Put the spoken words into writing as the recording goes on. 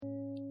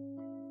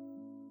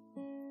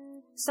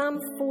Psalm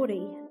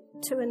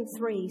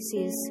 40:2-3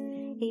 says,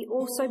 He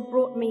also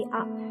brought me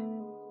up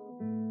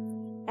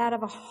out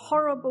of a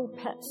horrible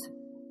pit,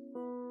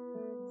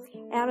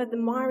 out of the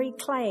miry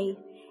clay,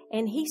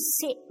 and He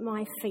set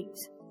my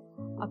feet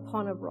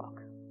upon a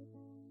rock.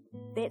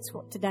 That's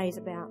what today's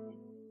about.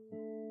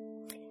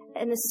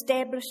 And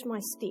established my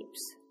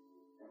steps.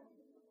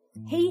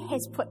 He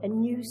has put a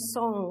new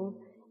song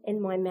in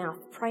my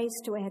mouth. Praise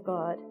to our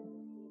God.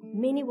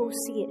 Many will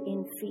see it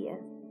in fear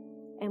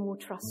and will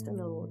trust in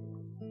the Lord.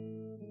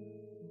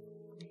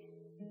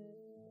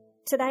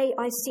 Today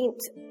I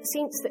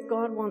sense that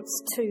God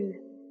wants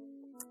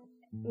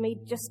me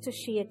just to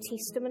share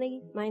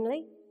testimony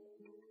mainly.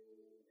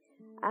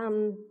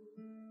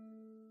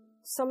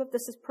 Some of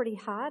this is pretty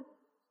hard.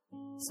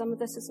 Some of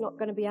this is not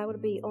going to be able to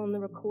be on the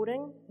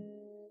recording.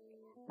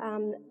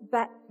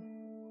 But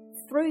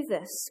through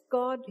this,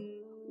 God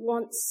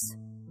wants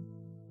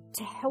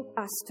to help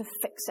us to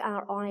fix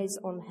our eyes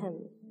on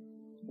Him,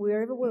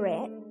 wherever we're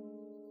at,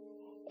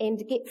 and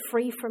to get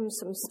free from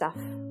some stuff. I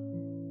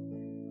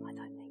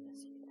don't need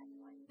this.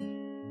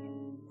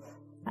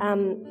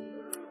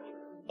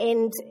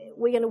 And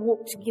we're going to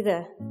walk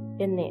together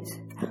in that.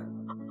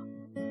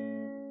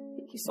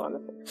 Thank you,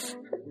 Simon.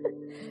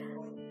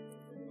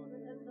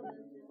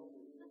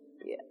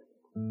 Yeah.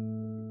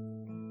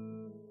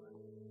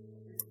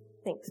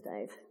 Thanks,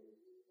 Dave.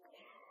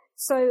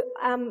 So,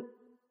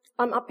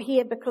 I'm up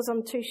here because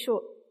I'm too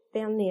short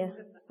down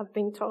there, I've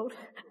been told.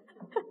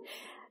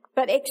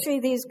 But actually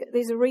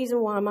there's a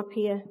reason why I'm up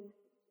here.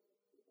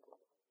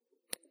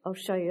 I'll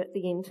show you at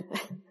the end.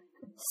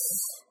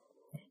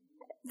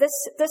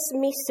 This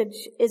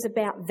message is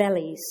about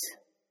valleys.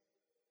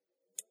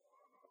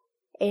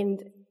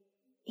 And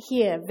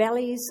here,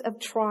 valleys of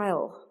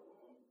trial.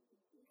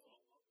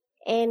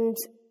 And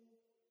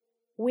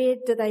where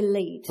do they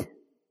lead?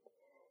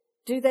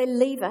 Do they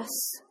leave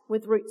us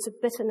with roots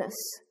of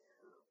bitterness,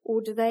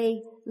 or do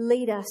they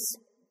lead us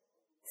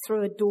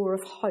through a door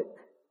of hope?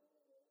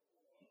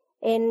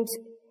 And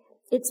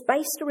it's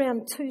based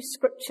around two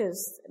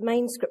scriptures,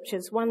 main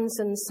scriptures. One's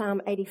in Psalm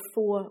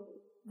 84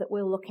 that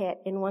we'll look at,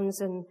 and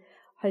one's in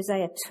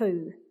Hosea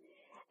 2.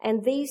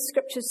 And these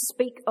scriptures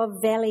speak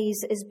of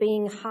valleys as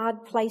being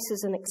hard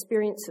places and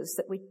experiences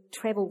that we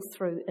travel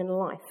through in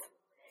life.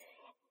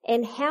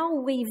 And how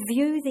we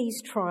view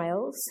these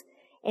trials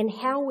and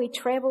how we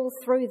travel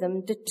through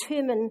them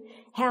determine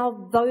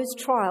how those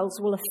trials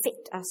will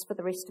affect us for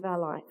the rest of our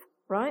life,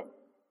 right?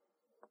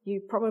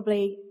 You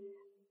probably,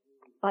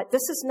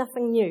 this is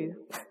nothing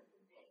new.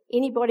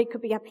 Anybody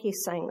could be up here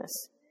saying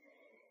this.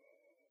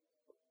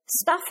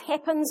 Stuff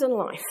happens in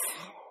life.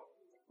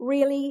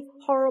 Really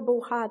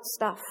horrible, hard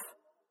stuff.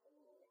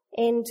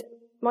 And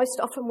most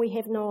often we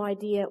have no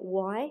idea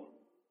why.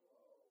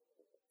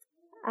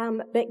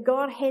 But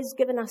God has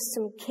given us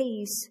some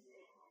keys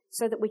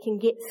so that we can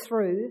get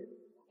through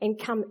and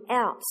come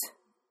out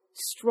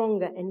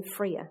stronger and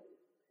freer.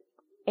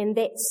 And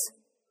that's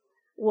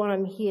what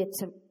I'm here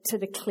to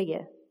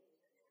declare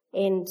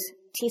and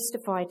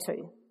testify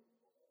to.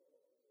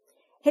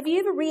 Have you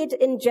ever read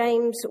in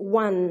James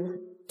 1,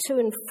 2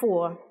 and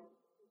 4?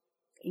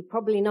 You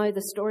probably know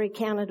the story,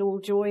 count it all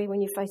joy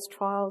when you face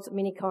trials of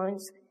many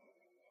kinds,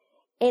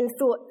 and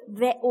thought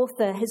that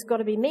author has got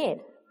to be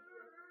mad.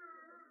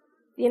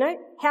 You know,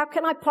 how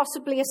can I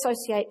possibly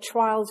associate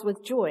trials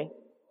with joy?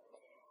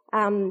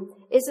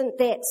 Isn't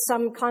that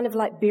some kind of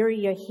like bury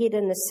your head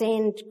in the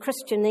sand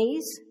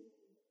Christianese?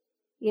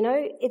 You know,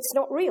 it's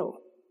not real.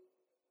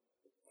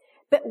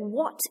 But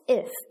what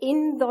if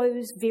in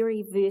those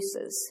very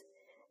verses,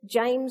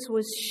 James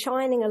was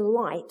shining a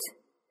light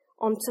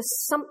onto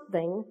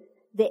something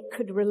that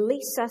could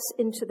release us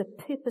into the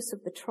purpose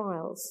of the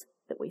trials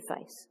that we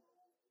face?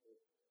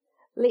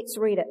 Let's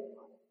read it.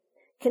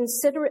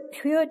 Consider it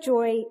pure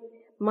joy,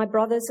 my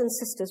brothers and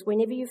sisters,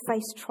 whenever you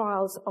face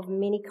trials of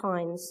many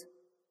kinds.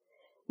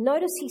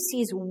 Notice he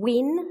says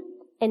when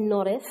and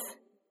not if.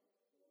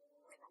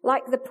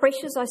 Like the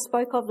pressures I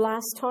spoke of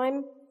last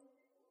time,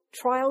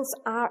 trials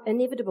are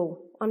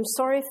inevitable. I'm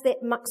sorry if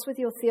that mucks with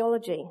your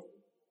theology.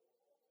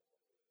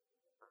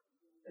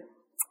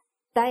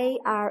 They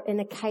are an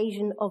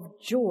occasion of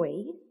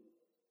joy,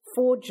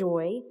 for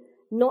joy,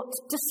 not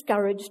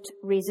discouraged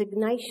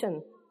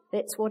resignation.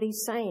 That's what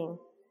he's saying.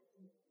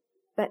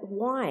 But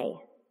why?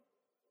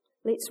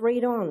 Let's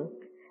read on.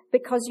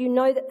 Because you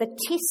know that the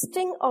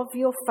testing of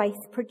your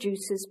faith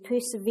produces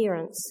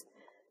perseverance.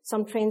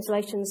 Some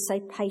translations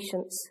say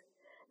patience.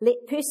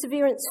 Let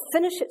perseverance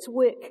finish its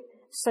work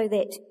so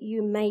that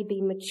you may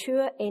be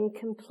mature and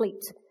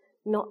complete,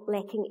 not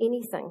lacking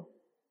anything.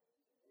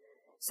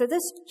 So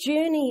this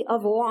journey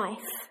of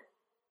life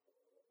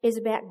is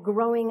about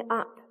growing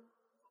up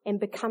and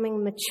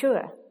becoming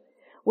mature.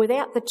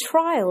 Without the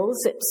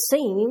trials, it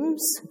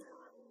seems,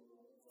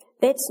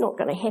 that's not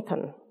going to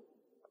happen.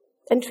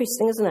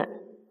 Interesting, isn't it?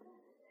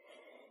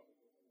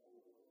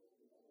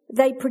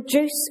 They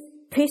produce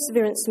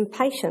perseverance and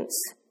patience.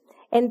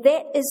 And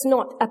that is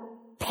not a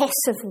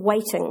passive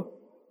waiting.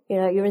 You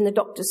know, you're in the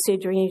doctor's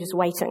surgery and you're just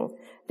waiting.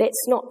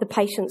 That's not the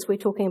patience we're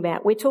talking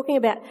about. We're talking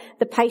about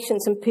the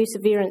patience and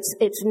perseverance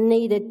it's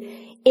needed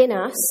in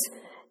us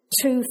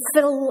to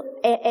fill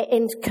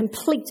and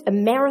complete a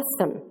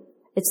marathon.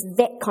 It's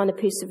that kind of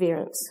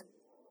perseverance.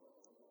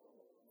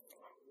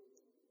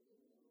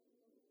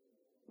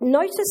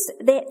 Notice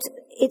that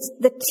it's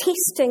the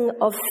testing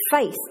of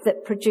faith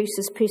that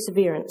produces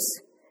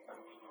perseverance.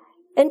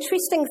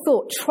 Interesting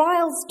thought.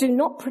 Trials do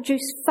not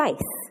produce faith.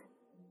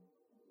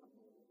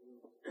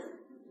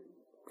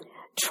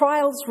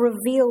 Trials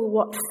reveal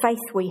what faith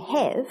we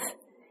have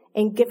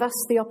and give us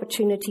the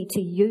opportunity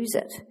to use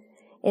it.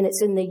 And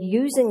it's in the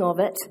using of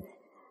it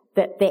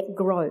that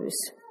grows.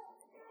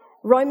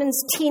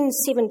 Romans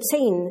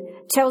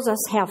 10:17 tells us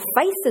how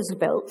faith is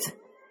built.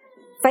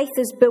 Faith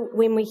is built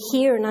when we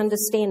hear and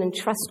understand and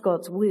trust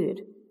God's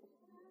word.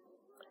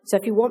 So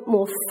if you want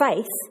more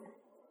faith,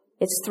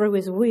 it's through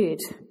his word.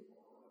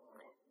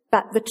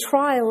 But the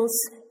trials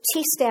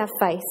test our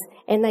faith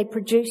and they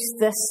produce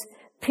this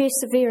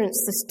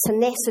perseverance, this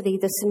tenacity,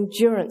 this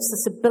endurance,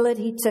 this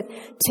ability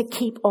to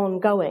keep on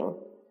going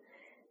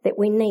that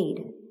we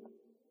need.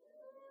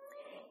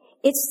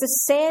 It's the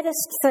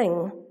saddest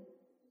thing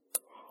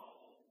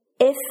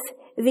if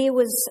there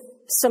was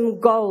some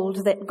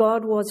gold that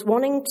God was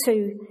wanting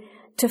to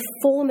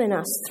form in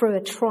us through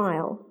a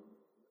trial,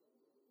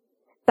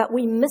 but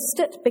we missed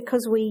it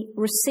because we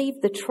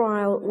received the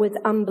trial with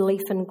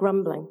unbelief and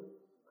grumbling.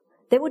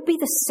 That would be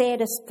the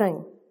saddest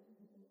thing.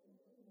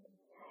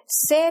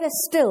 Sadder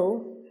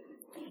still,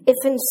 if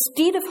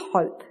instead of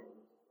hope,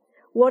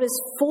 what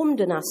is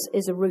formed in us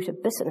is a root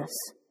of bitterness.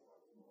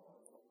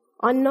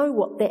 I know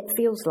what that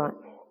feels like,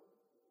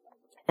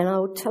 and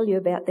I'll tell you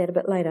about that a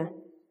bit later.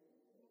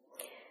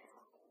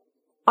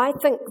 I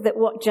think that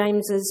what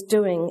James is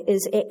doing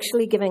is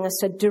actually giving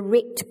us a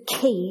direct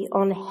key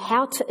on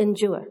how to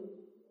endure.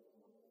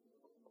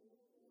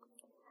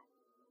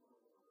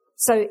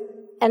 So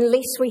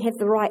unless we have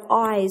the right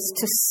eyes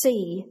to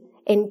see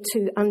and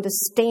to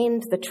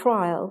understand the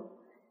trial,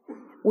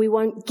 we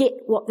won't get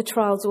what the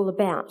trial's all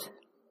about.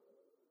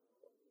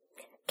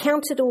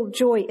 Count it all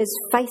joy is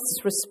faith's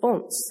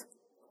response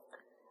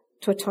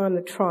to a time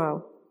of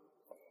trial.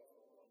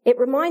 It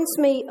reminds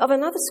me of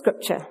another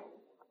scripture,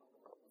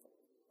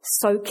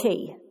 so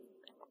key.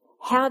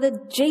 How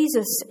did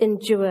Jesus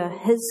endure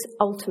his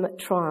ultimate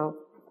trial?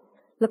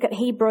 Look at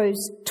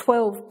Hebrews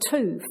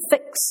 12:2.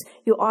 Fix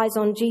your eyes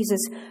on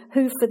Jesus,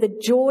 who for the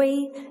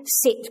joy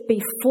set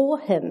before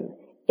him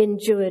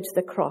endured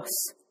the cross,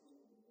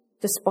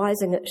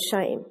 despising its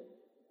shame.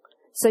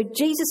 So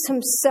Jesus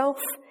himself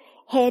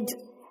had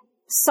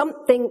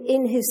something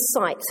in his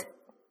sight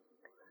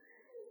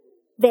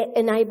that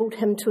enabled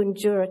him to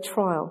endure a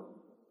trial.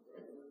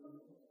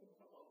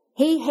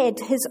 He had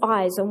his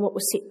eyes on what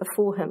was set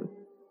before him,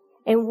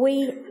 and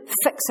we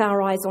fix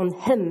our eyes on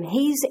him.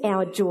 He's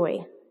our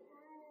joy.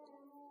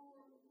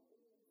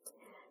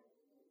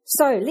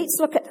 So let's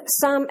look at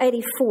Psalm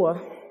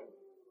 84.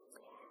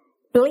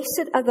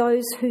 Blessed are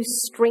those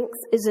whose strength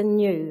is in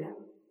you,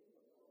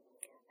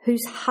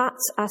 whose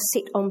hearts are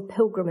set on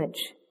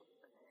pilgrimage.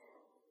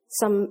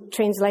 Some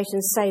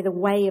translations say the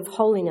way of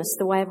holiness,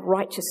 the way of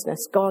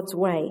righteousness, God's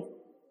way.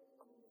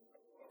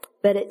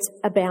 But it's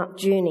about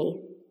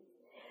journey.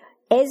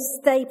 As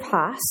they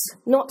pass,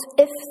 not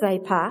if they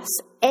pass,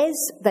 as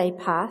they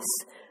pass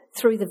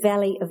through the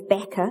valley of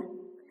Baca,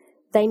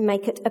 they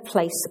make it a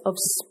place of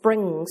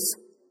springs.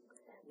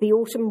 The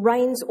autumn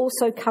rains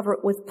also cover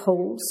it with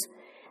pools.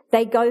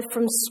 They go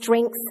from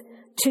strength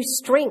to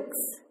strength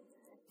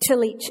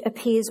till each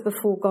appears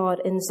before God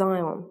in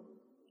Zion.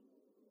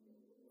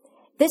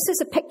 This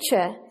is a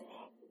picture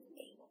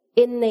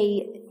in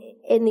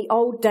the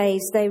old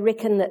days. They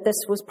reckon that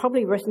this was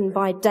probably written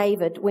by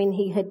David when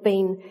he had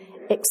been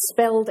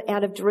expelled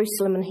out of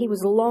Jerusalem, and he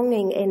was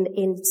longing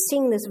and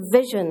seeing this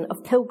vision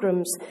of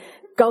pilgrims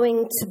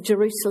going to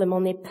Jerusalem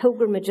on their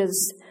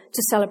pilgrimages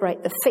to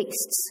celebrate the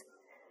feasts.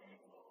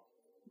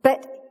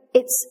 But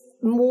it's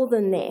more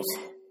than that,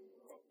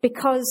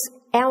 because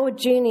our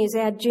journey is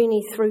our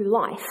journey through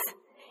life,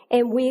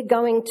 and we're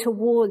going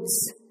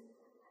towards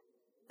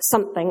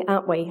something,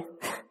 aren't we?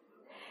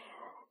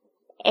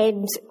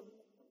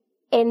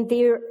 And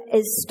there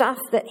is stuff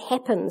that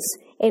happens,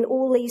 and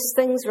all these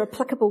things are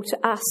applicable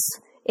to us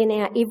in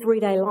our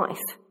everyday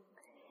life.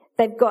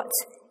 They've got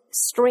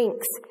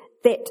strength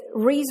that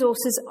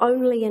resources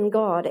only in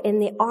God,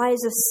 and their eyes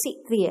are set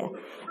there,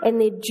 and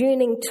they're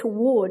journeying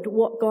toward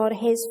what God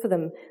has for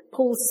them.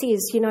 Paul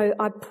says,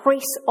 I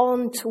press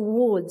on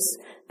towards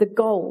the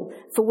goal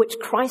for which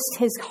Christ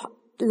has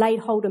laid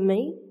hold of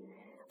me,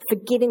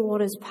 forgetting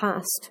what is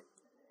past.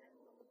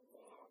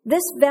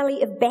 This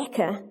valley of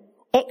Baca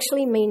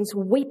actually means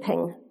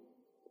weeping.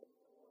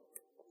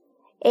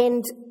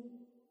 And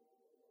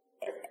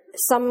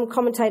some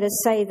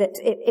commentators say that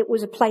it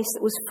was a place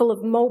that was full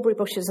of mulberry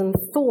bushes and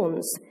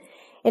thorns,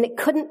 and it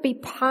couldn't be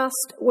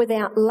passed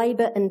without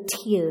labour and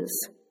tears.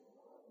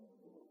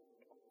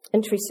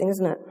 Interesting,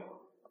 isn't it?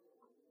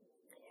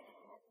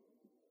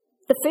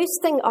 The first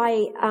thing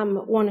I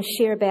want to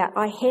share about,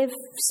 I have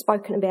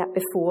spoken about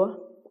before,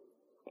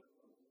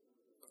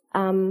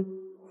 And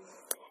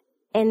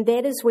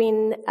that is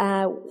when,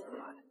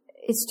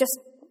 it's just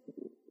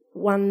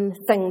one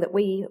thing that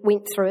we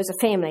went through as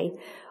a family.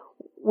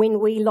 When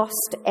we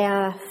lost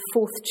our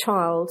fourth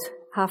child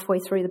halfway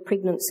through the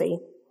pregnancy.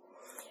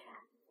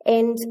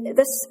 And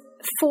this,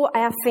 for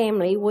our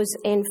family was,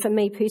 and for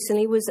me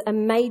personally, was a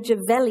major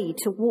valley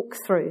to walk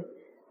through.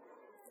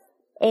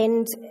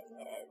 And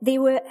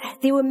there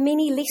were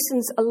many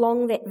lessons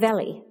along that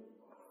valley.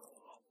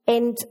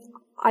 And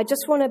I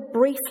just want to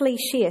briefly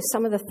share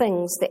some of the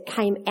things that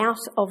came out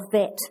of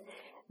that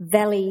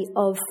valley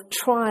of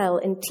trial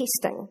and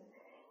testing.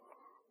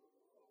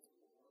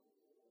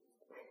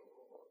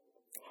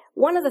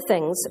 One of the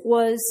things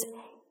was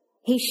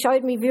he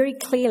showed me very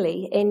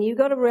clearly, and you've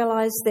got to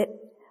realise that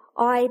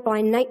I,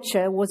 by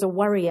nature, was a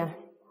worrier.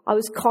 I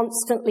was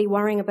constantly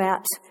worrying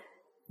about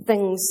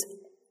things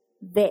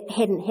that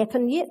hadn't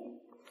happened yet,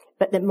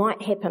 but that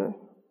might happen.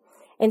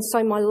 And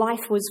so my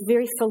life was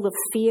very full of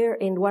fear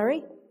and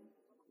worry.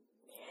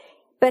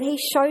 But he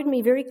showed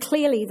me very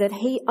clearly that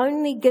he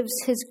only gives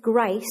his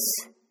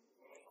grace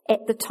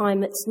at the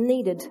time it's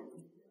needed.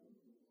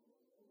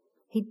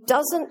 He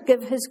doesn't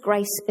give his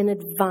grace in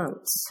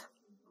advance.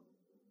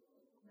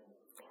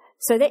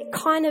 So that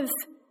kind of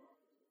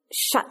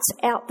shuts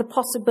out the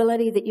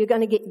possibility that you're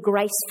going to get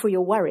grace for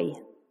your worry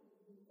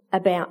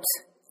about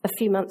a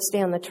few months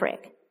down the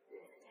track.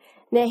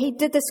 Now, he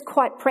did this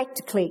quite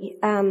practically.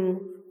 On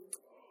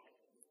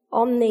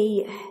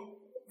the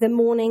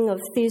morning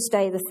of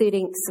Thursday, the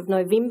 13th of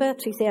November,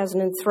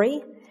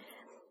 2003,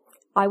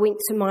 I went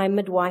to my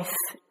midwife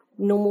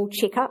normal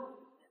checkup.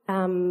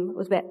 I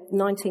was about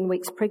 19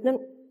 weeks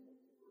pregnant.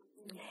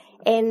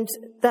 And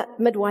the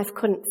midwife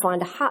couldn't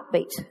find a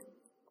heartbeat.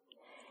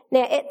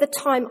 Now, at the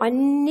time, I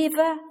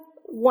never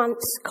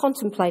once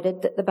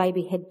contemplated that the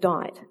baby had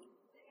died,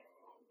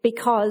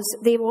 because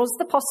there was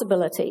the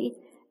possibility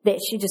that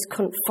she just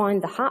couldn't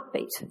find the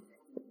heartbeat.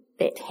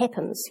 That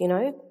happens, you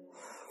know.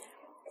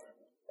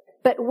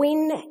 But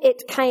when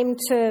it came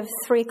to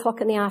 3 o'clock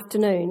in the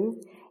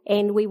afternoon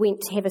and we went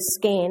to have a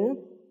scan,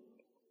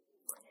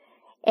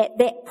 at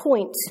that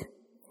point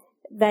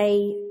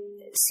they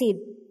said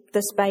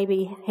this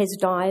baby has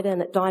died,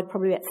 and it died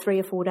probably about 3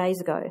 or 4 days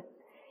ago.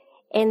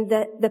 And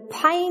the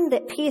pain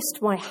that pierced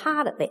my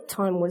heart at that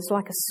time was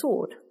like a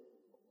sword.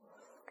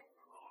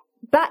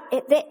 But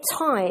at that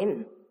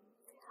time,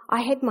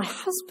 I had my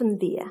husband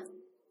there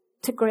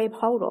to grab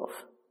hold of.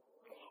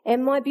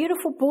 And my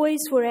beautiful boys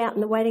were out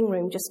in the waiting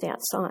room just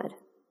outside.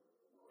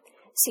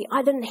 See,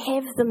 I didn't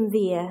have them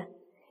there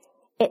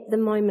at the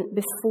moment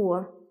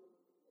before.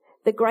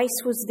 The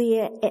grace was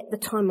there at the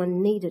time I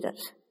needed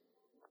it.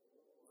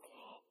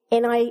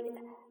 And I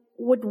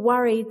would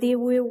worry, there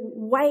were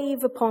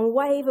wave upon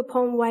wave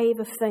upon wave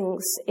of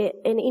things. And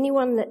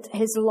anyone that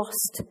has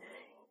lost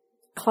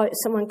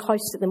someone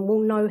close to them will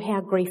know how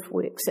grief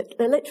works. It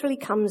literally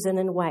comes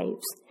in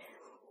waves.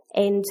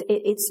 And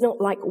it's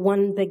not like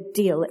one big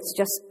deal. It's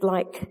just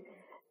like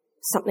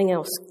something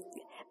else.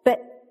 But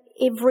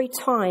every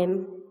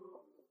time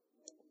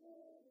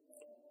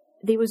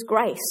there was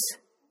grace.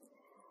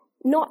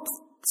 Not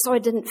so I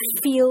didn't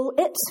feel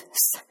it,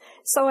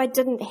 so I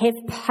didn't have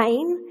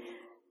pain.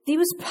 There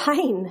was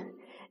pain.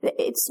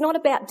 It's not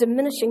about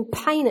diminishing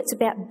pain. It's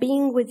about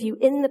being with you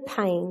in the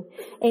pain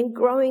and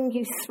growing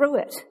you through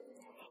it.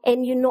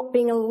 And you're not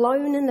being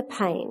alone in the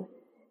pain.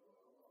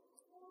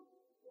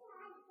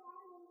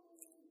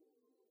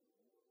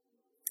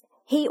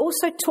 He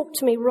also talked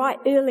to me right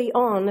early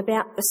on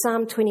about the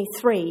Psalm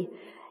 23,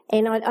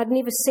 and I'd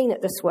never seen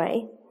it this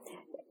way.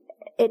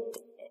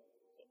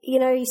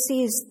 He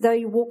says, though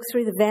you walk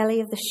through the valley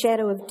of the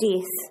shadow of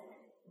death,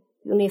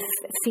 you'll never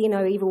fear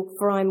no evil,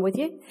 for I am with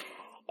you.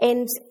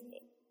 And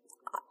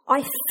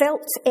I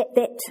felt at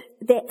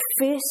that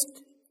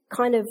first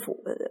kind of,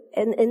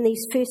 in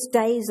these first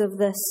days of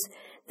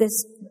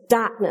this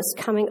darkness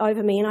coming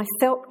over me, and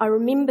I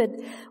remembered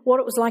what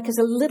it was like as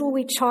a little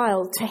wee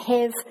child to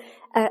have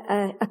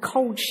a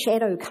cold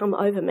shadow come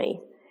over me,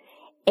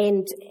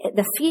 and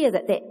the fear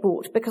that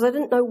brought, because I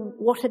didn't know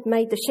what had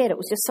made the shadow. It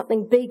was just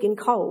something big and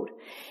cold,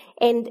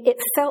 and it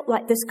felt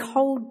like this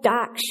cold,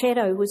 dark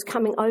shadow was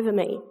coming over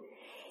me.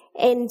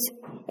 And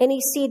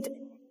he said,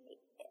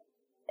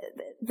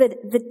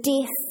 the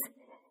death,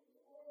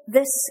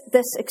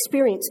 this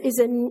experience is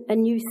a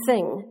new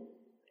thing,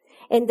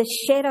 and the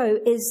shadow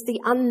is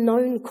the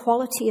unknown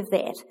quality of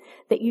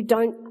that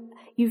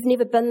you've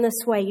never been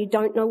this way, you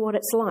don't know what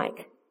it's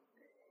like.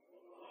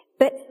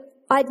 But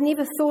I'd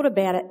never thought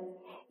about it.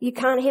 You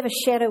can't have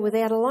a shadow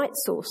without a light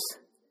source.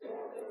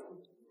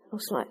 I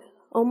was like,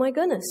 oh my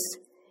goodness.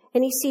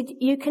 And he said,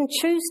 you can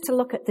choose to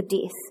look at the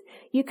death.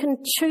 You can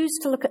choose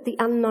to look at the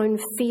unknown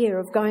fear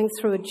of going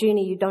through a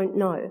journey you don't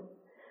know.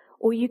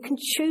 Or you can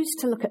choose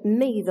to look at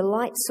me, the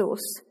light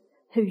source,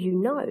 who you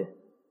know.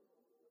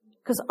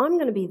 Because I'm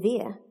going to be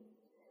there.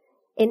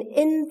 And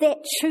in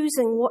that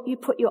choosing what you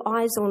put your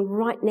eyes on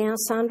right now,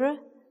 Sandra,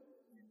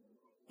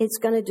 it's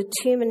going to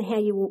determine how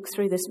you walk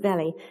through this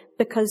valley,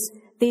 because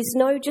there's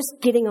no just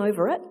getting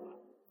over it.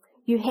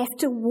 You have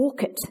to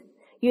walk it.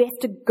 You have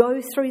to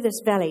go through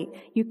this valley.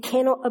 You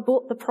cannot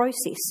abort the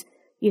process.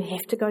 You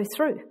have to go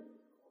through.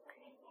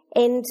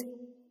 And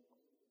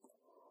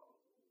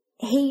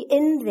he,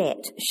 in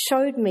that,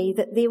 showed me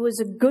that there was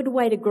a good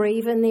way to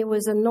grieve and there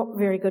was a not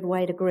very good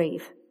way to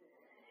grieve.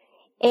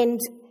 And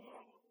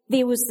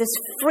there was this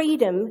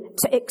freedom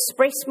to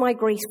express my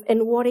grief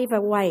in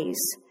whatever ways.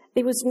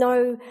 There was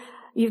no,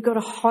 you've got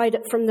to hide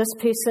it from this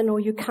person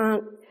or you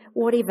can't,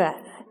 whatever.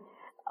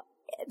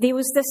 There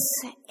was this,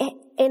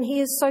 and he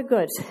is so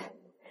good.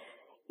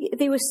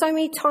 There were so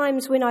many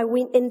times when I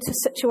went into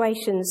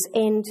situations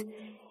and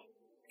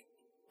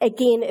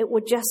again, it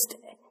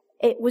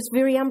was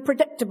very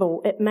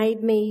unpredictable. It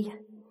made me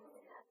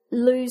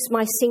lose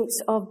my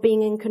sense of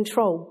being in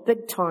control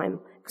big time,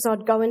 because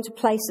I'd go into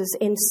places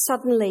and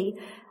suddenly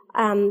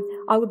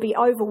I would be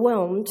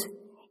overwhelmed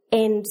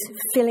and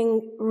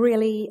feeling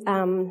really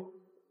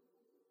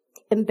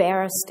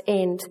embarrassed,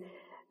 and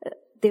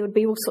there would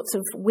be all sorts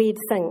of weird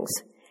things.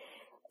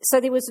 So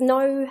there was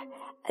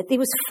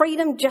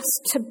freedom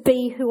just to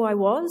be who I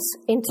was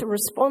and to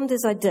respond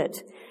as I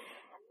did.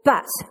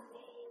 But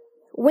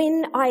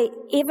when I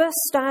ever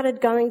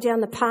started going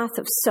down the path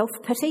of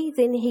self-pity,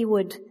 then he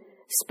would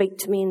speak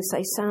to me and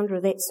say,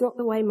 Sandra, that's not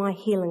the way my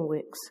healing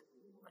works.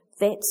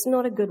 That's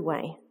not a good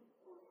way.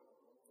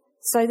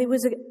 So there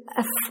was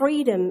a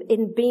freedom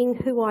in being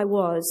who I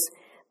was,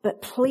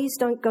 but please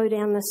don't go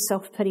down this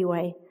self-pity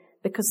way,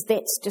 because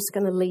that's just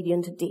going to lead you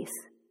into death.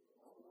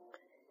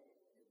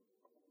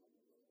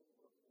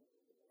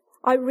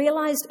 I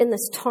realized in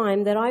this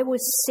time that I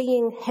was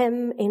seeing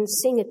him and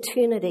seeing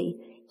eternity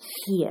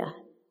here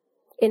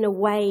in a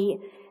way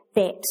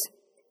that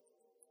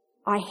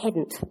I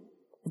hadn't.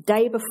 The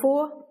day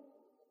before,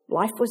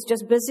 life was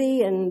just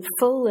busy and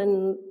full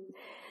and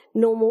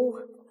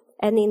normal,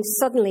 and then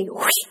suddenly,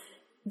 whoosh,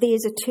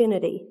 there's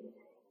eternity,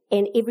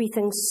 and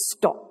everything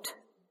stopped.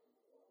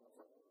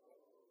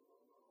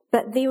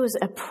 But there was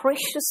a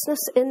preciousness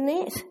in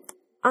that,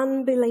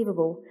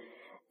 unbelievable.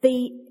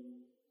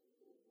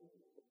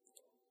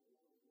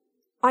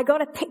 I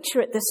got a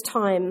picture at this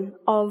time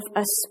of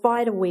a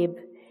spider web,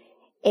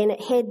 and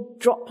it had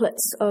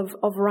droplets of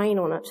rain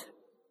on it.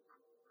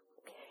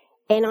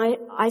 And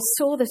I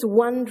saw this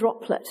one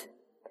droplet,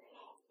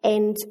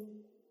 and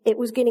it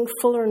was getting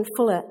fuller and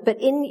fuller.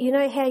 But you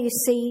know how you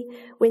see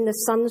when the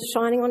sun's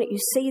shining on it, you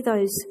see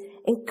those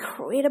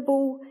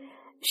incredible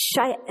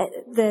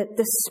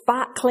the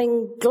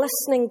sparkling,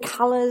 glistening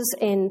colours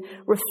and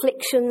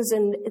reflections,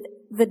 and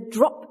the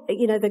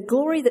the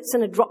glory that's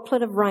in a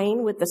droplet of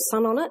rain with the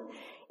sun on it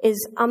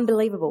is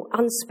unbelievable,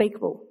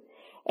 unspeakable.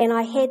 And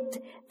I had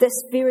this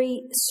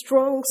very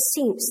strong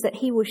sense that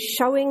he was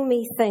showing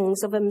me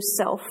things of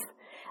himself,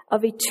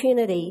 of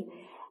eternity,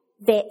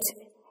 that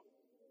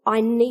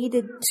I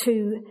needed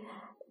to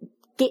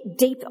get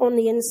deep on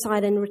the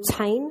inside and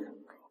retain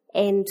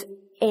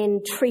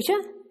and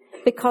treasure,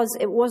 because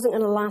it wasn't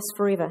going to last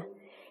forever.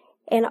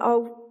 And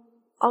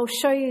I'll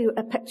show you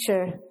a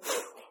picture.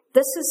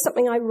 This is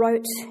something I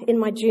wrote in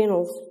my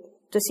journal,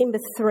 December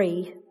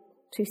 3,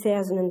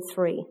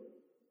 2003.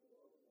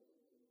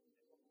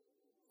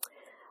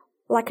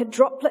 Like a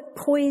droplet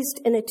poised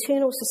in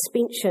eternal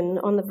suspension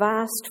on the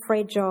vast,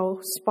 fragile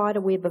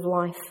spider web of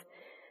life,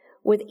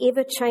 with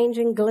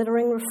ever-changing,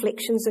 glittering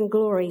reflections and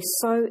glory,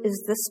 so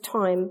is this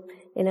time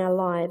in our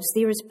lives.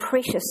 There is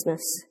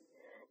preciousness,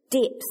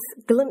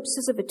 depth,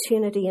 glimpses of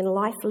eternity and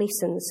life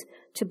lessons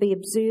to be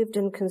observed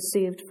and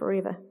conserved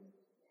forever.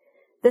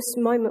 This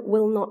moment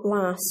will not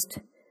last,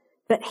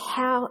 but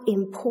how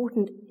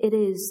important it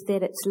is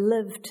that it's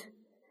lived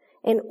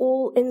and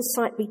all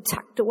insight be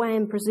tucked away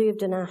and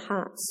preserved in our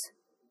hearts.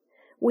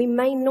 We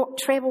may not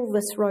travel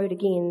this road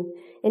again,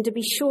 and to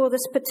be sure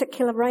this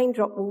particular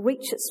raindrop will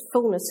reach its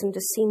fullness and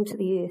descend to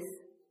the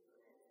earth.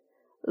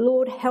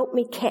 Lord, help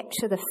me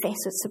capture the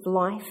facets of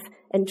life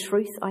and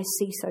truth I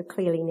see so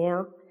clearly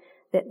now,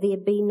 that there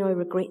be no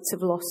regrets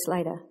of loss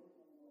later.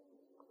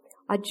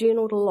 I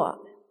journaled a lot,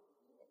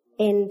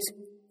 and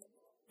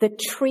the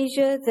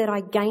treasure that I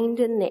gained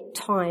in that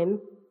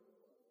time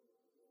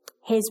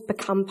has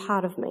become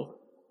part of me.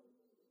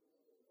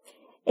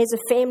 As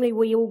a family,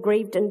 we all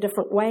grieved in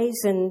different ways,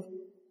 and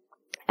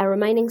our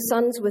remaining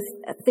sons with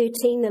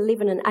 13,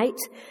 11 and 8,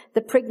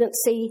 the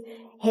pregnancy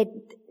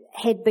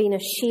had been a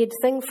shared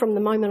thing from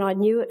the moment I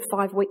knew it,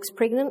 5 weeks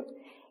pregnant,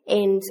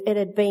 and it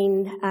had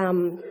been,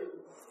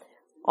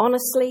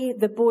 honestly,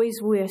 the boys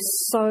were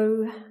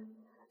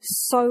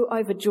so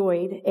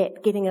overjoyed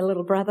at getting a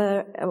little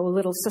brother or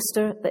little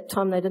sister. At that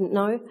time they didn't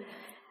know.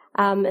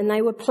 And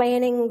they were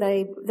planning,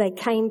 they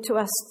came to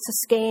us to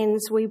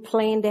scans, we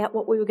planned out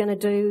what we were going to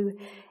do,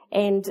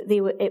 and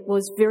it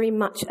was very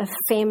much a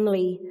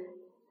family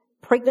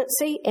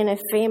pregnancy and a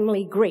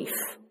family grief.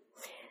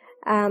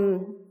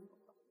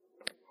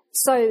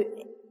 So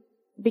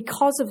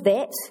because of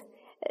that,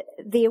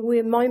 there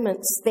were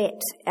moments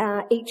that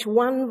each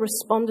one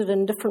responded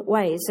in different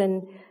ways,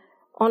 and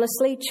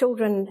honestly,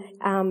 children,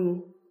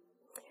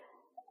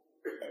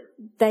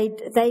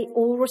 they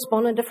all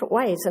respond in different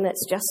ways, and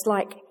it's just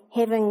like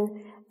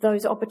having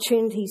those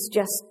opportunities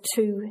just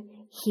to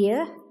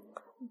here.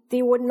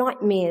 There were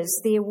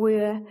nightmares. There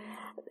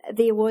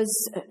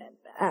was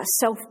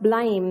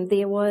self-blame.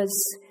 There was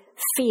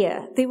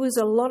fear. There was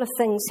a lot of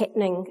things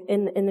happening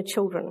in the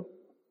children.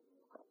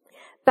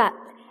 But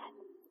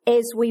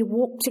as we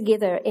walked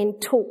together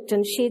and talked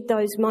and shared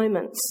those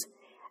moments,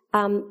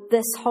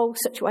 this whole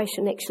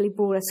situation actually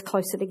brought us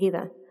closer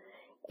together.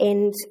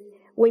 And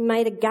we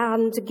made a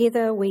garden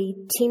together. We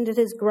tended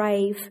his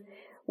grave.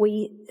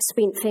 We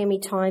spent family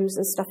times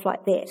and stuff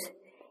like that.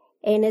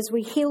 And as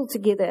we healed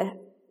together,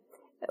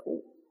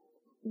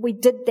 we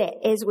did that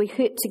as we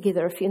hurt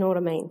together, if you know what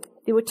I mean.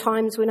 There were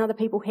times when other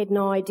people had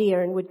no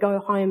idea and would go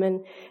home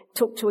and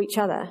talk to each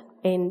other,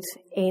 and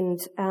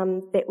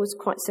that was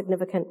quite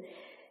significant.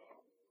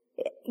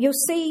 You'll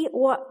see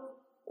what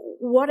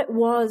it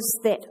was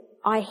that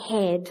I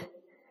had,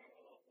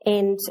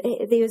 and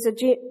there was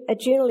a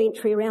journal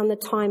entry around the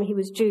time he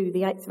was due,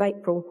 the 8th of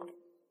April.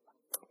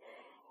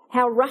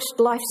 How rushed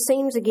life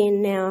seems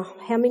again now.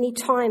 How many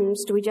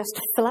times do we just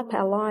fill up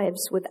our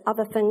lives with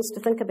other things to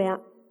think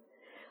about?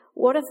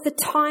 What of the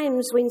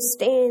times when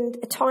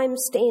time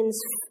stands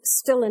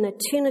still and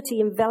eternity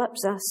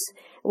envelops us,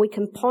 and we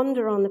can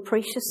ponder on the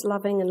precious,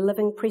 loving and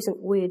living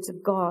present words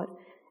of God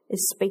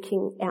is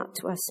speaking out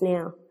to us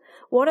now?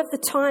 What of the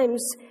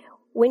times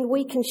when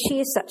we can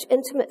share such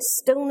intimate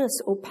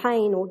stillness or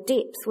pain or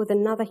depth with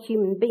another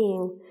human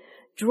being,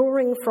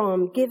 drawing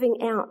from, giving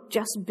out,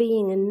 just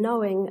being and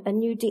knowing a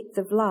new depth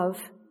of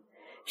love,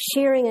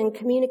 sharing and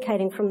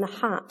communicating from the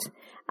heart,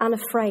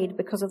 unafraid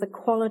because of the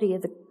quality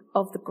of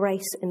the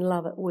grace and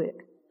love at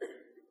work?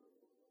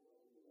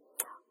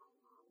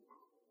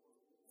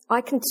 I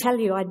can tell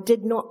you I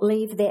did not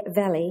leave that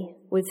valley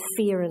with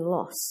fear and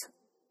loss.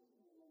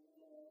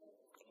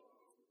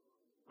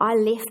 I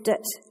left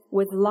it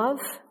with love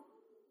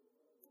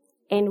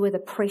and with a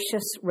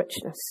precious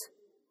richness.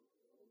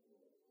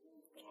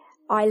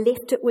 I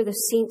left it with a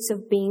sense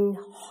of being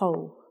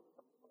whole,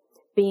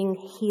 being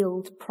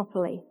healed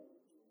properly.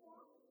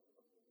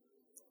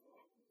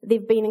 There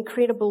have been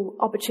incredible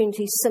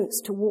opportunities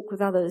since to walk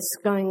with others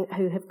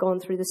who have gone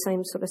through the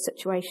same sort of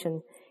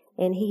situation,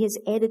 and he has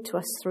added to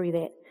us through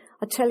that.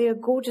 I tell you, a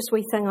gorgeous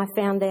wee thing I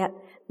found out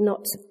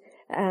not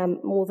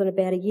more than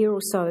about a year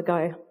or so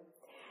ago,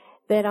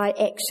 that I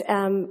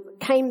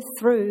came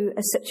through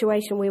a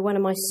situation where one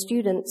of my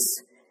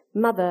students'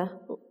 mother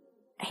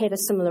had a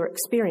similar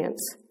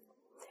experience.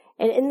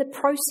 And in the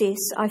process,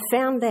 I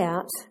found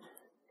out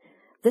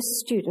this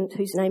student,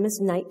 whose name is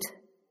Nate,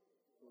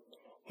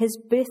 his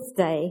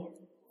birthday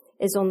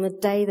is on the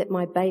day that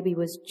my baby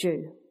was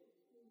due.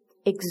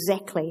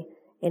 Exactly.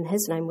 And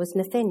his name was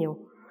Nathaniel.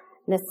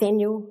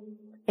 Nathaniel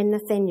and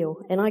Nathaniel.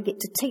 And I get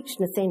to teach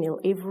Nathaniel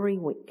every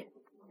week.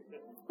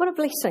 What a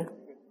blessing.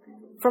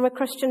 From a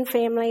Christian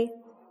family.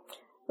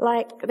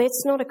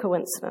 That's not a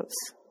coincidence.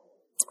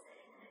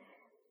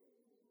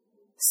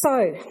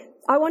 So,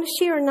 I want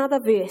to share another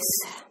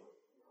verse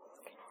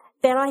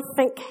that I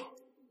think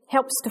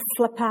helps to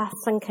flip our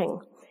thinking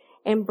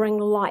and bring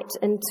light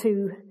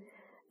into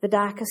the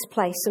darkest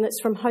place. And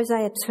it's from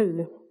Hosea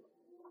 2.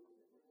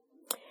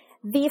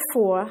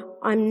 Therefore,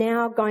 I'm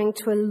now going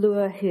to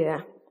allure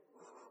her.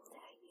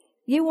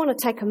 You want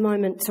to take a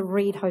moment to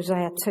read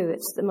Hosea 2.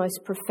 It's the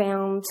most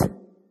profound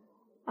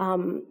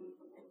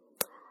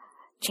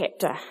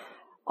chapter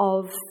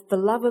of the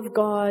love of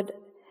God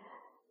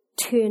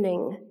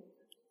turning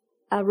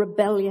a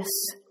rebellious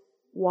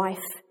wife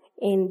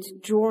and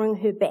drawing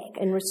her back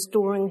and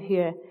restoring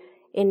her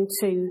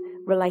into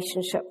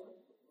relationship.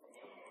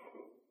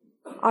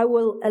 I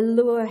will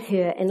allure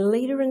her and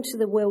lead her into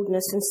the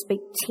wilderness and speak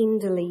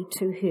tenderly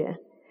to her.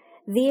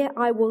 There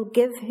I will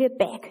give her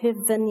back her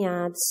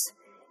vineyards,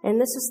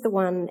 and this is the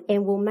one,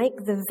 and will make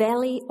the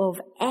valley of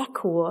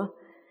Achor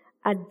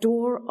a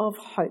door of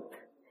hope.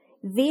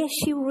 There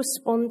she will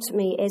respond to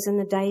me as in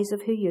the days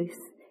of her youth,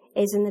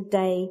 as in the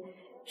day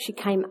she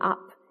came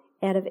up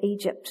out of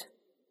Egypt.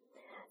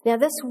 Now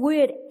this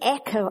word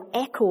Achor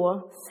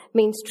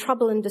means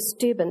trouble and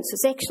disturbance.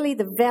 It's actually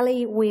the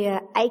valley where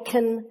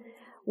Achan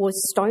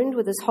was stoned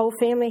with his whole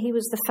family. He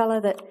was the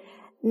fellow that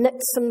knit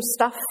some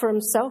stuff for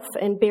himself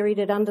and buried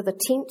it under the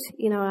tent,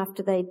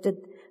 after they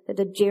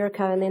did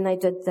Jericho, and then they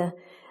did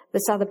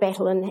this other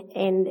battle,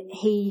 and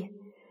he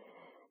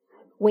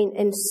went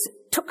and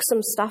took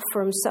some stuff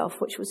for himself,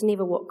 which was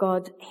never what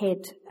God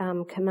had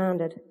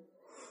commanded.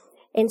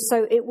 And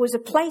so it was a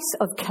place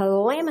of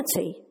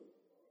calamity.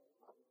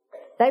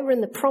 They were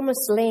in the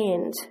promised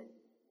land,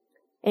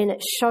 and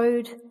it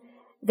showed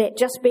that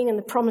just being in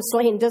the promised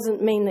land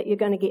doesn't mean that you're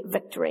going to get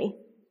victory.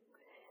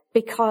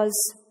 Because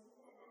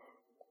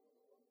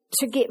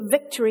to get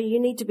victory, you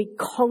need to be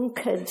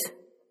conquered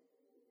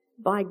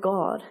by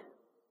God.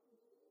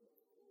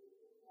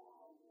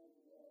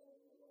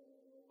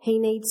 He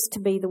needs to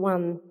be the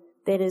one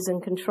that is in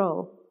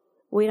control.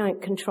 We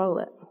don't control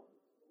it.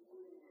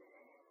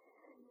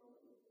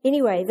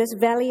 Anyway, this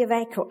valley of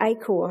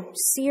Achor,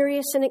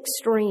 serious and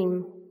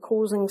extreme,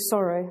 causing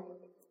sorrow.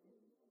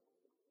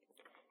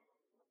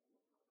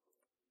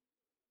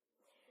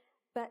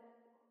 But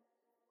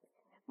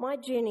my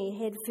journey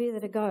had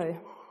further to go.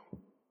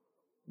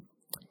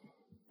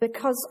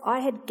 because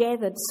I had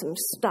gathered some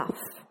stuff.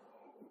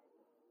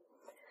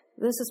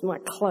 This is my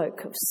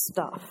cloak of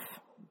stuff.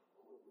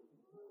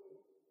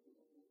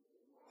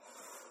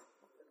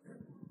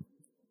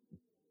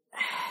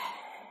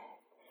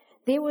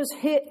 There was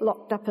hurt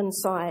locked up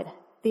inside.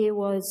 There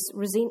was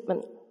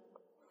resentment.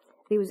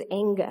 There was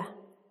anger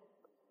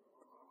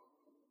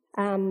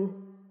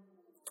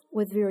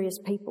with various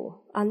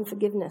people,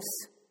 unforgiveness,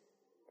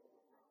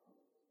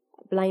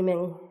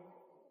 blaming.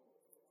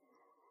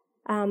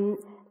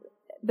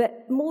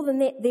 But more than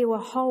that, there were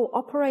whole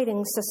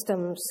operating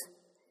systems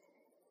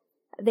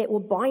that were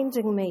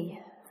binding me.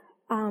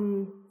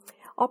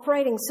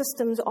 Operating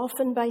systems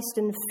often based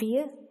in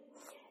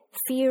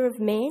fear of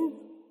man,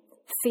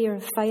 fear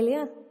of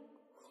failure,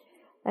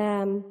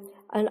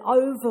 an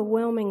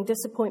overwhelming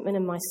disappointment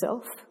in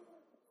myself,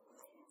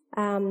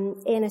 and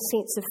a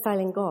sense of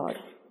failing God.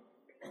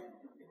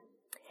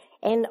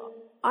 And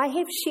I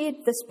have shared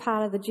this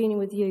part of the journey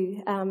with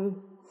you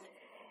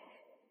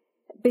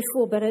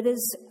before, but it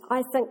is,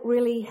 I think,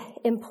 really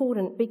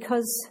important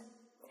because,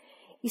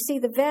 you see,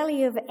 the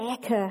valley of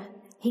Acre,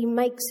 he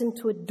makes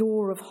into a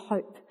door of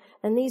hope.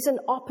 And there's an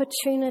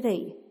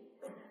opportunity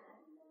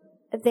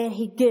that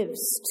he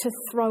gives to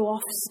throw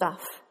off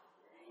stuff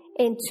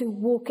and to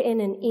walk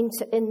in and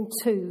enter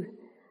into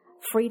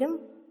freedom.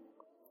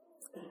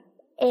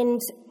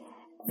 And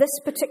this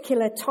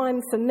particular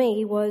time for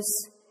me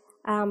was,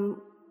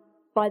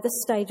 by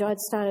this stage I'd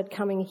started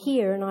coming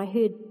here, and I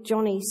heard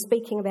Johnny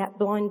speaking about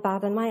blind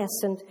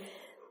Bartimaeus,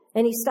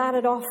 and he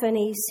started off and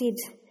he said,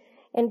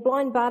 and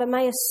blind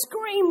Bartimaeus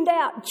screamed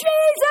out,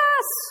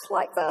 "Jesus!"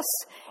 like this.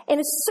 And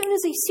as soon as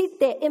he said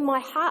that, in my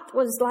heart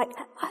was like,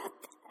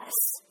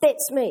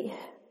 that's me.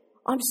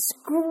 I'm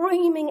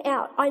screaming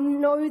out. I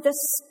know this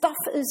stuff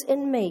is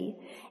in me,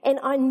 and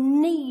I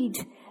need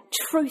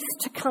truth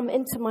to come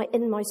into my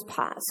inmost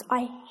parts.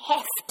 I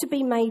have to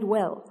be made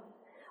well.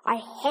 I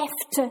have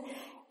to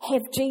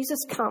have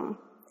Jesus come.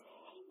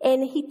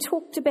 And he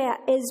talked about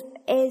as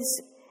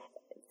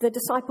the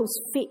disciples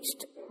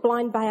fetched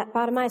blind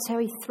Bartimaeus, how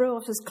he threw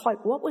off his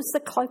cloak. What was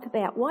the cloak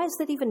about? Why is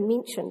that even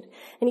mentioned?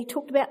 And he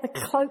talked about the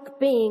cloak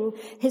being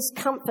his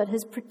comfort,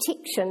 his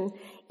protection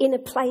in a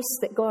place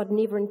that God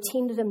never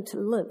intended him to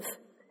live,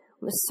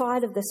 on the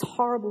side of this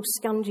horrible,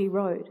 scungy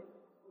road.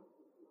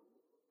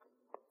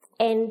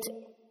 And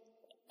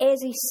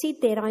as he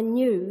said that, I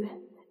knew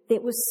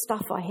that was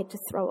stuff I had to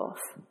throw off.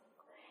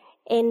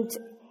 And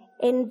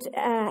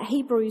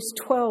Hebrews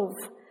 12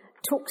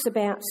 talks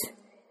about,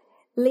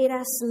 let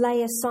us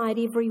lay aside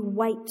every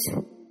weight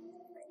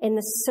and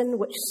the sin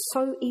which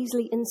so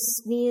easily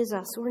ensnares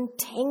us or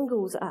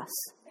entangles us.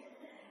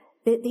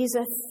 That there's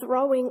a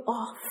throwing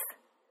off,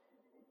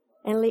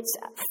 and let's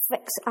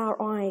fix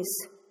our eyes,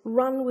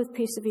 run with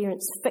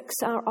perseverance, fix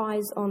our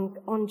eyes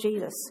on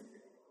Jesus.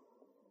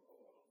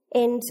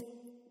 And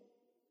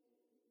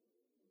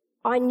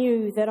I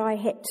knew that I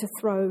had to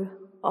throw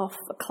off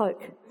a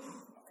cloak.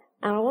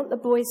 And I want the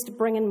boys to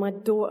bring in my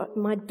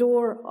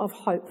door of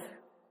hope.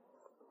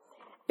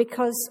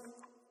 Because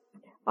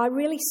I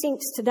really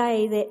sense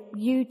today that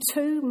you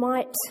too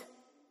might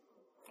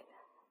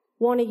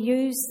want to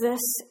use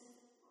this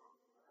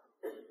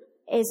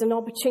as an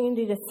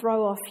opportunity to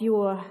throw off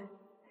your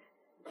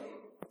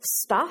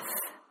stuff.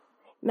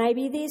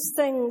 Maybe there's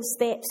things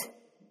that...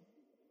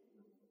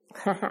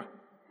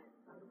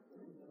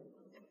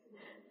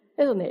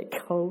 Isn't that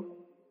cool?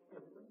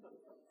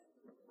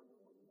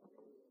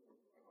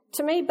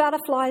 To me,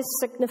 butterflies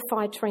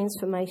signify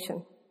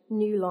transformation,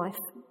 new life.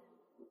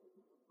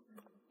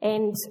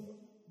 And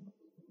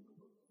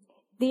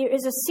there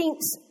is a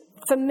sense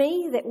for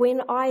me that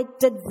when I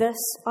did this,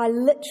 I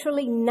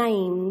literally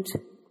named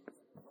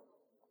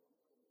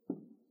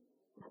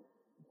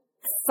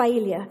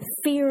failure,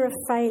 fear of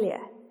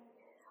failure.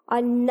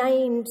 I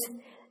named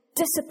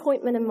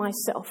disappointment in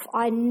myself.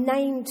 I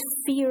named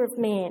fear of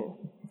man.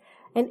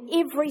 And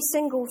every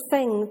single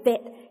thing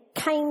that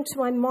came to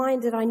my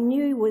mind that I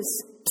knew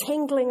was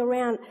tangling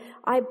around,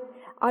 I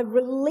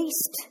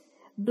released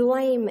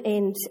blame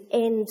and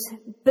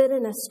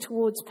bitterness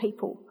towards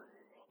people,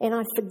 and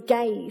I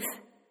forgave,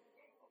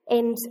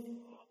 and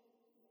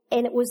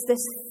it was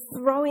this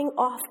throwing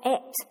off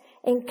act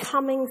and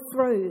coming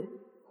through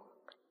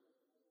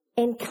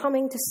and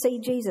coming to see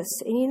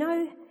Jesus. And you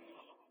know,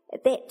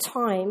 at that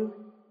time,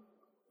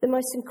 the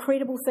most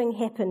incredible thing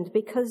happened,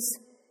 because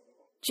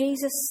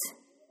Jesus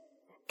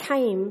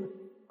came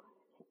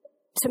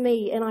to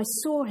me and I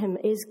saw him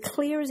as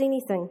clear as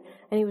anything,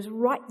 and he was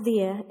right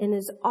there, and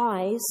his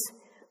eyes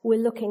were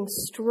looking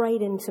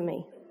straight into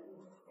me.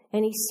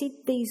 And he said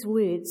these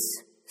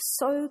words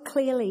so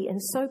clearly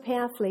and so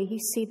powerfully. He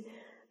said,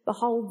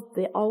 "Behold,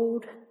 the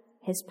old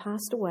has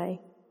passed away,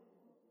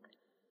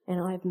 and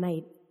I have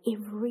made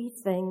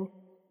everything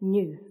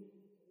new."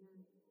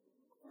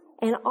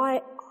 And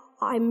I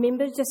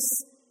remember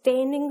just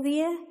standing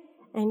there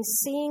and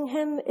seeing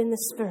him in the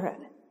Spirit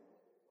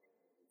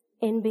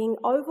and being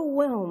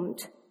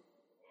overwhelmed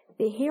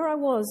that here I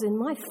was in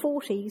my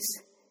 40s,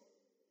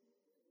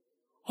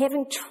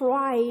 having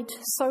tried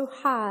so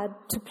hard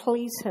to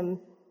please him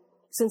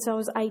since I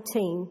was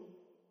 18,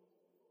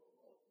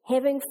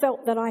 having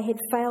felt that I had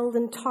failed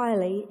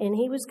entirely, and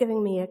he was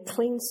giving me a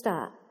clean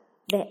start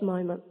that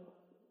moment.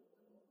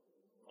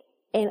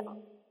 And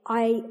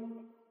I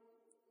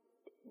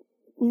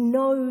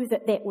know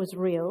that that was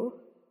real,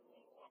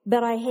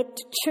 but I had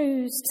to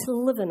choose to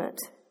live in it,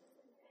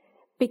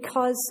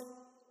 because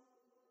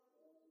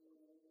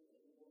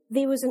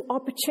there was an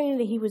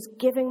opportunity. He was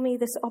giving me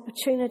this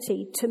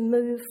opportunity to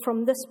move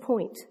from this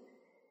point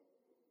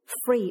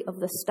free of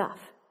this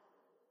stuff.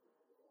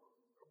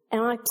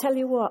 And I tell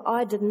you what,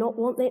 I did not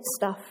want that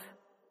stuff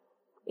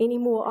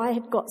anymore. I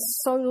had got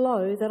so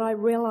low that I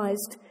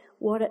realized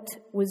what it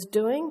was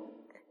doing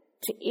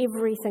to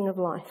everything of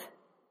life.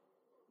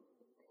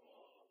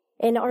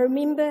 And I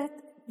remember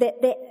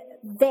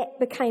that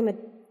became a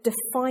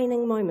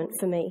defining moment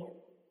for me.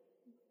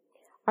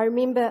 I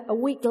remember a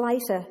week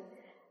later,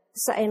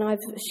 and I've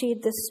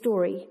shared this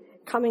story,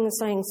 coming and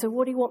saying, so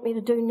what do you want me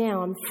to do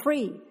now? I'm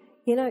free.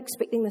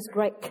 Expecting this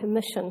great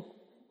commission.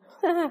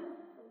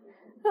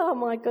 Oh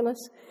my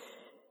goodness.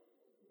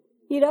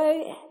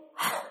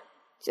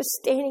 Just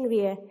standing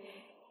there.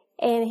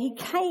 And he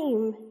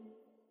came,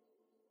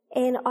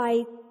 and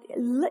I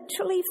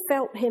literally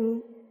felt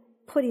him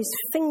put his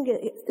finger,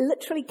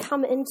 literally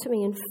come into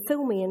me and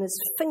fill me, and his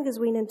fingers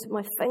went into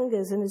my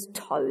fingers, and his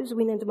toes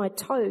went into my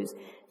toes,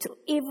 till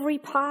every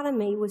part of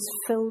me was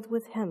filled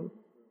with him.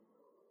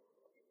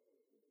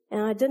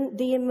 And I didn't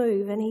dare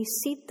move, and he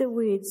said the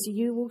words,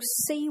 you will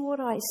see what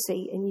I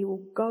see, and you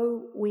will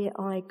go where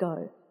I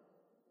go.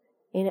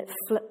 And it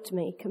flipped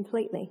me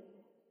completely,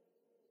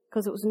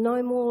 because it was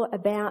no more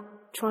about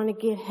trying to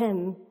get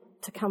him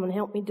to come and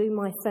help me do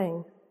my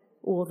thing,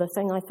 or the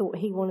thing I thought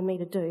he wanted me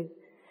to do.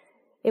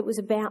 It was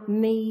about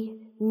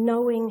me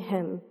knowing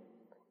him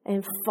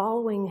and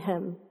following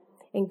him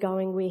and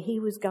going where he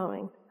was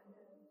going.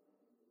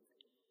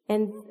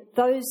 And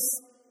those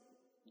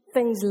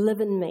things live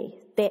in me.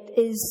 That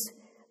is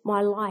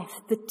my life.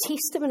 The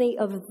testimony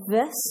of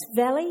this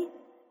valley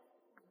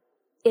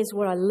is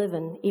what I live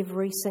in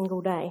every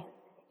single day.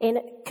 And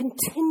it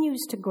continues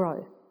to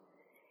grow.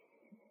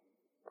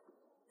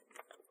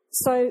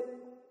 So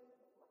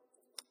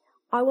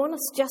I want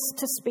us just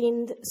to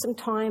spend some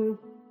time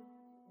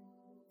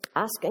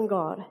asking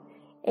God.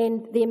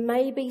 And there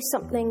may be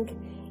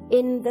something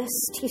in this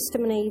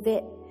testimony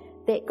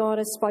that God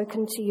has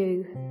spoken to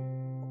you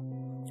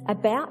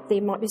about.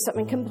 There might be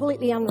something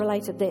completely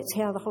unrelated. That's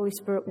how the Holy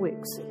Spirit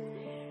works.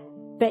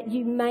 But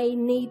you may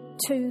need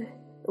to,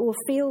 or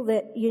feel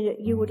that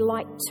you would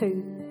like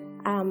to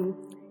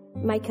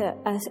make a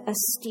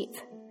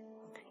step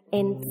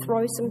and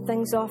throw some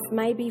things off,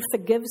 maybe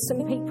forgive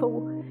some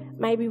people,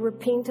 maybe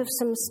repent of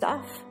some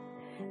stuff,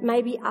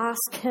 maybe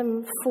ask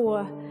him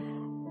for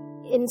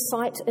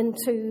insight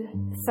into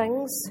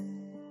things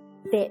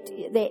that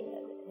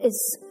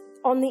is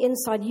on the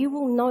inside. You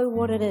will know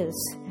what it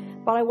is.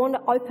 But I want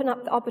to open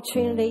up the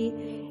opportunity,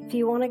 if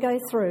you want to go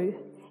through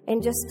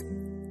and just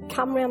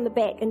come around the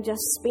back and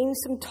just spend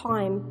some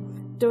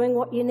time doing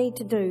what you need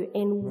to do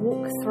and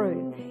walk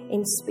through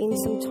and spend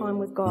some time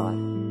with God.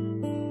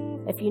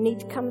 If you need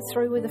to come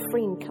through with a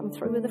friend, come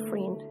through with a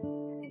friend.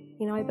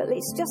 But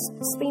let's just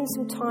spend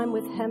some time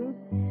with him.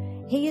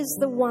 He is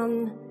the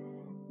one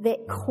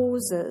that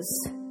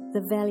causes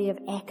the valley of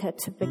Acca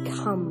to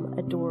become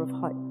a door of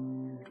hope.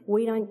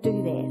 We don't do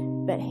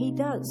that, but he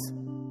does.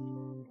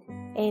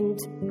 And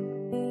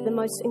the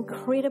most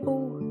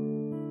incredible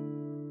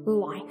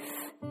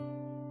life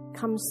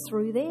comes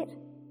through that.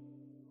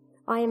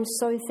 I am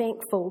so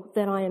thankful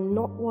that I am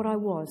not what I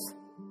was.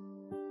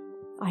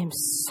 I am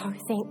so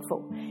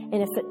thankful. And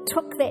if it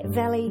took that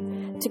valley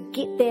to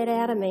get that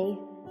out of me,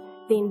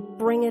 then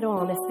bring it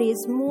on. If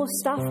there's more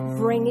stuff,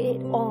 bring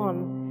it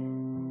on.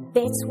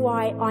 That's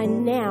why I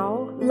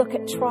now look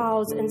at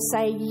trials and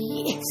say,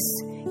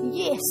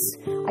 yes,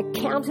 I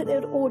counted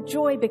it all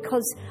joy,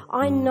 because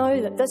I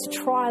know that this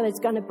trial is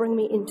going to bring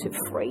me into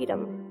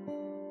freedom.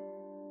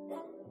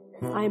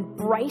 I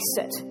embrace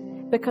it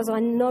because I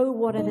know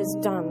what it has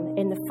done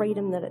and the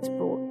freedom that it's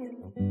brought.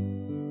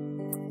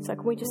 So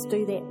can we just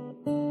do that?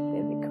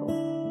 That'd be cool.